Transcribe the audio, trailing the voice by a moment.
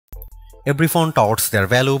Every phone touts their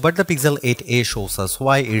value, but the Pixel 8a shows us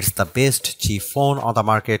why it's the best cheap phone on the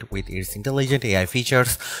market with its intelligent AI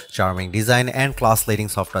features, charming design, and class-leading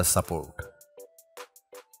software support.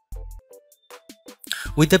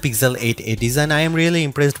 With the Pixel 8a design, I am really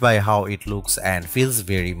impressed by how it looks and feels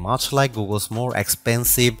very much like Google's more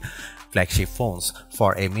expensive flagship phones.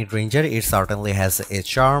 For a mid-ranger, it certainly has a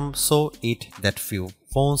charm that few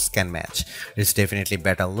phones can match. It's definitely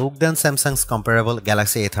better look than Samsung's comparable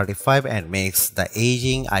Galaxy A35 and makes the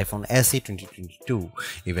aging iPhone SE 2022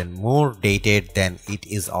 even more dated than it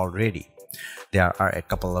is already. There are a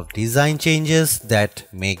couple of design changes that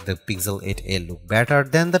make the Pixel 8a look better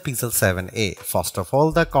than the Pixel 7a. First of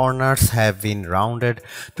all, the corners have been rounded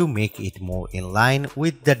to make it more in line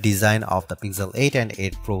with the design of the Pixel 8 and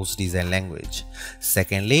 8 Pro's design language.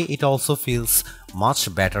 Secondly, it also feels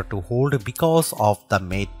much better to hold because of the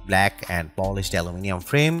matte black and polished aluminum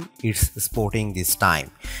frame it's sporting this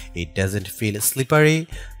time. It doesn't feel slippery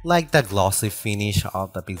like the glossy finish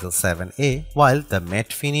of the Pixel 7a, while the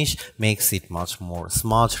matte finish makes it much more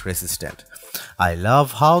smudge resistant. I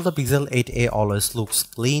love how the Pixel 8a always looks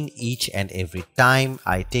clean each and every time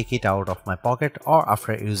I take it out of my pocket or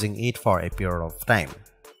after using it for a period of time.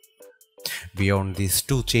 Beyond these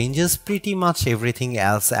two changes, pretty much everything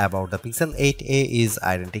else about the Pixel 8a is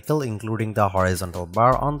identical, including the horizontal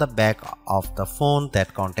bar on the back of the phone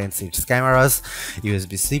that contains its cameras,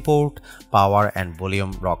 USB-C port, power and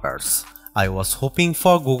volume rockers. I was hoping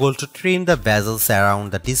for Google to trim the bezels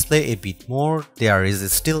around the display a bit more. There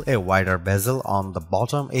is still a wider bezel on the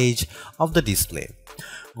bottom edge of the display.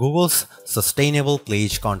 Google's sustainable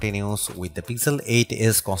pledge continues with the Pixel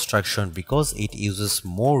 8's construction because it uses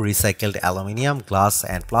more recycled aluminum, glass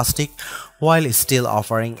and plastic while still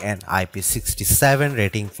offering an IP67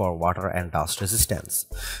 rating for water and dust resistance.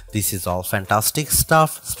 This is all fantastic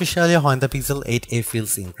stuff, especially when the Pixel 8a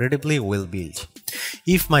feels incredibly well built.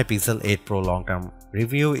 If my Pixel 8 Pro long-term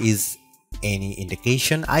review is any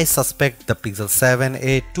indication, I suspect the Pixel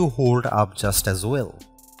 7a to hold up just as well.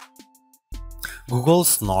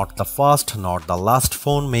 Google's not the first nor the last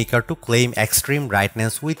phone maker to claim extreme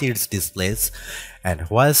brightness with its displays, and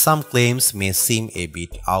while some claims may seem a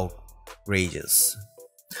bit outrageous,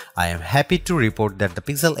 I am happy to report that the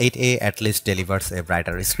Pixel 8a at least delivers a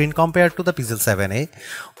brighter screen compared to the Pixel 7a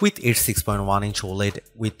with its 6.1-inch OLED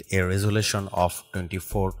with a resolution of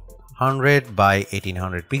 2400 by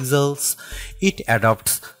 1800 pixels. It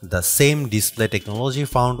adopts the same display technology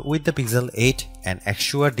found with the Pixel 8, an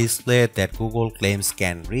XUR display that Google claims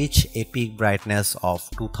can reach a peak brightness of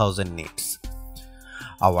 2000 nits.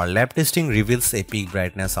 Our lab testing reveals a peak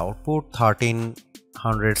brightness output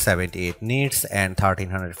 1378 nits and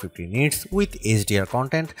 1350 nits with HDR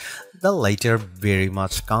content. The latter very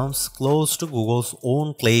much comes close to Google's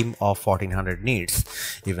own claim of 1400 nits,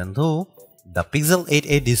 even though the Pixel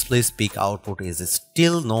 8a display's peak output is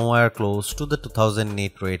still nowhere close to the 2000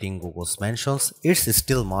 nit rating Google mentions. It's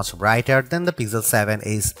still much brighter than the Pixel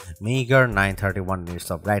 7a's meager 931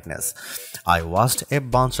 nits of brightness. I watched a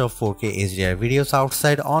bunch of 4K HDR videos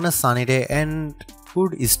outside on a sunny day and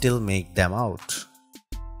could still make them out.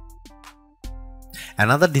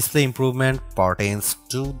 Another display improvement pertains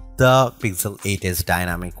to the Pixel 8's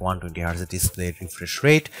dynamic 120Hz display refresh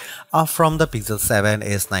rate, up from the Pixel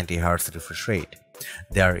 7's 90Hz refresh rate.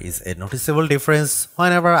 There is a noticeable difference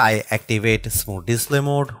whenever I activate smooth display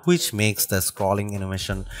mode, which makes the scrolling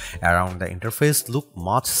animation around the interface look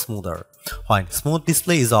much smoother. When smooth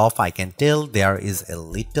display is off, I can tell there is a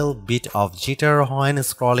little bit of jitter when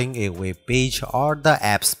scrolling a web page or the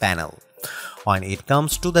apps panel. When it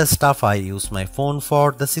comes to the stuff I use my phone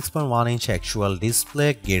for, the 6.1-inch actual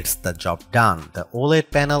display gets the job done. The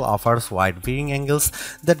OLED panel offers wide viewing angles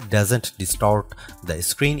that doesn't distort the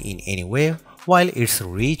screen in any way, while its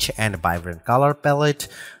rich and vibrant color palette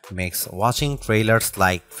makes watching trailers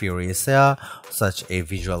like Furiosa such a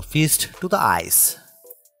visual feast to the eyes.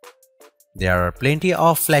 There are plenty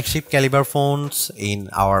of flagship caliber phones in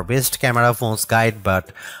our best camera phones guide,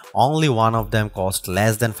 but only one of them cost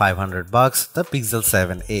less than $500, the Pixel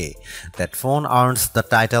 7a. That phone earns the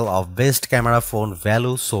title of best camera phone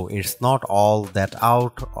value, so it's not all that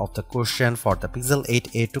out of the question for the Pixel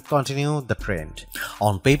 8a to continue the trend.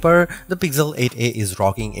 On paper, the Pixel 8a is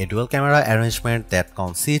rocking a dual camera arrangement that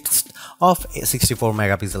consists of a 64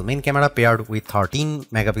 megapixel main camera paired with 13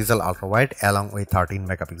 megapixel ultra wide along with 13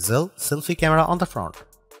 megapixel selfie camera on the front.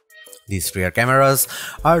 These rear cameras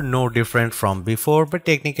are no different from before, but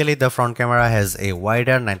technically the front camera has a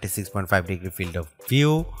wider 96.5-degree field of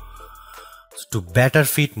view to better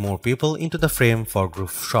fit more people into the frame for group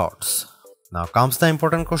shots. Now comes the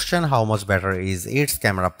important question, how much better is its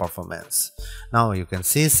camera performance? Now you can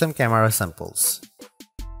see some camera samples.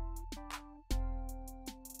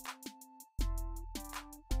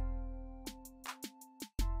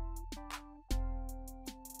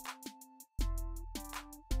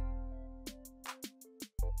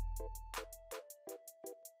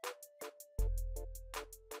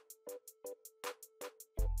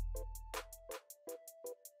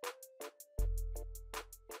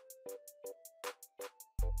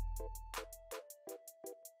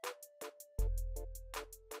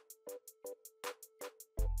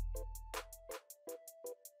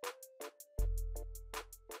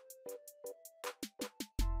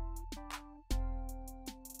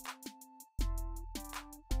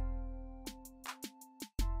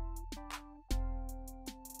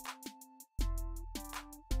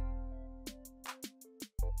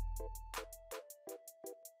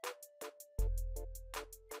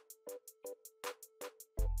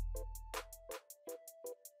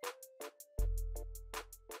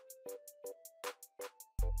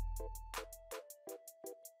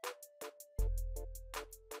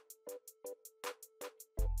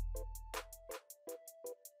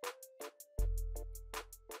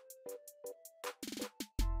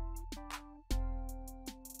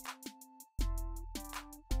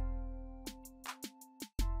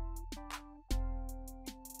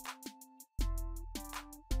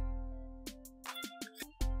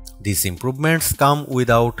 These improvements come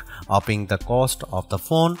without upping the cost of the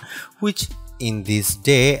phone, which in this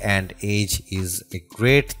day and age is a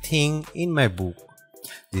great thing in my book.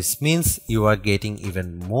 This means you are getting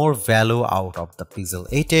even more value out of the Pixel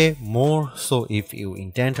 8a, more so if you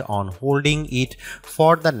intend on holding it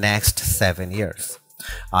for the next 7 years.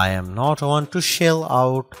 I am not one to shell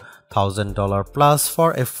out $1000 plus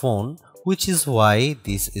for a phone, which is why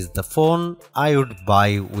this is the phone I would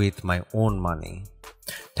buy with my own money.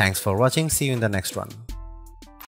 Thanks for watching. See you in the next one.